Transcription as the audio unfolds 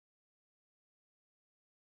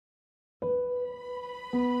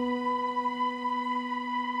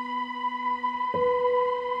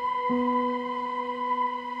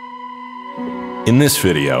In this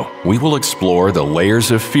video, we will explore the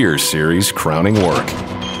Layers of Fear series' crowning work,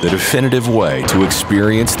 the definitive way to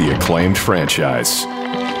experience the acclaimed franchise.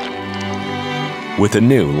 With the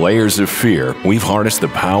new Layers of Fear, we've harnessed the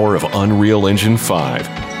power of Unreal Engine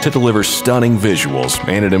 5 to deliver stunning visuals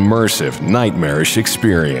and an immersive, nightmarish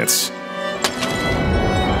experience.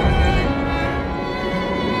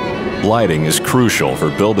 Lighting is crucial for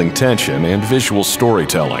building tension and visual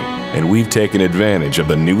storytelling, and we've taken advantage of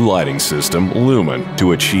the new lighting system, LUMEN,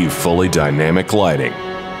 to achieve fully dynamic lighting.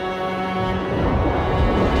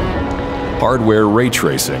 Hardware ray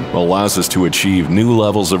tracing allows us to achieve new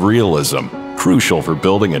levels of realism, crucial for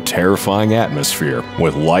building a terrifying atmosphere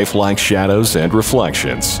with lifelike shadows and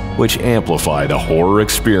reflections, which amplify the horror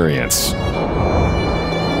experience.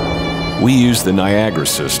 We use the NIAGARA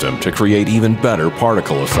system to create even better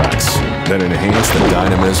particle effects that enhance the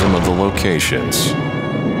dynamism of the locations.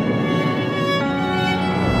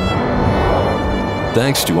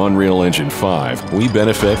 Thanks to Unreal Engine 5, we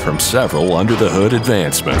benefit from several under-the-hood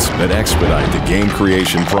advancements that expedite the game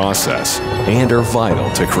creation process and are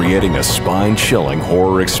vital to creating a spine-chilling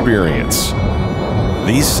horror experience.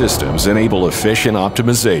 These systems enable efficient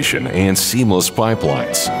optimization and seamless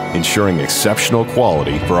pipelines, ensuring exceptional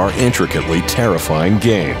quality for our intricately terrifying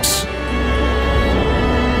games.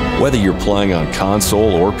 Whether you're playing on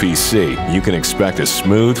console or PC, you can expect a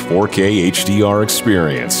smooth 4K HDR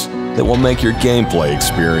experience that will make your gameplay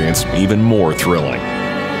experience even more thrilling.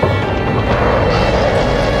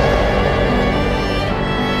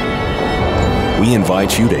 We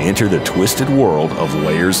invite you to enter the twisted world of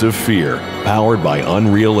Layers of Fear, powered by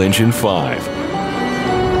Unreal Engine 5.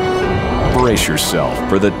 Brace yourself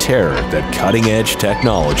for the terror that cutting-edge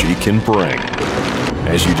technology can bring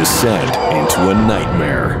as you descend into a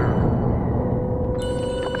nightmare.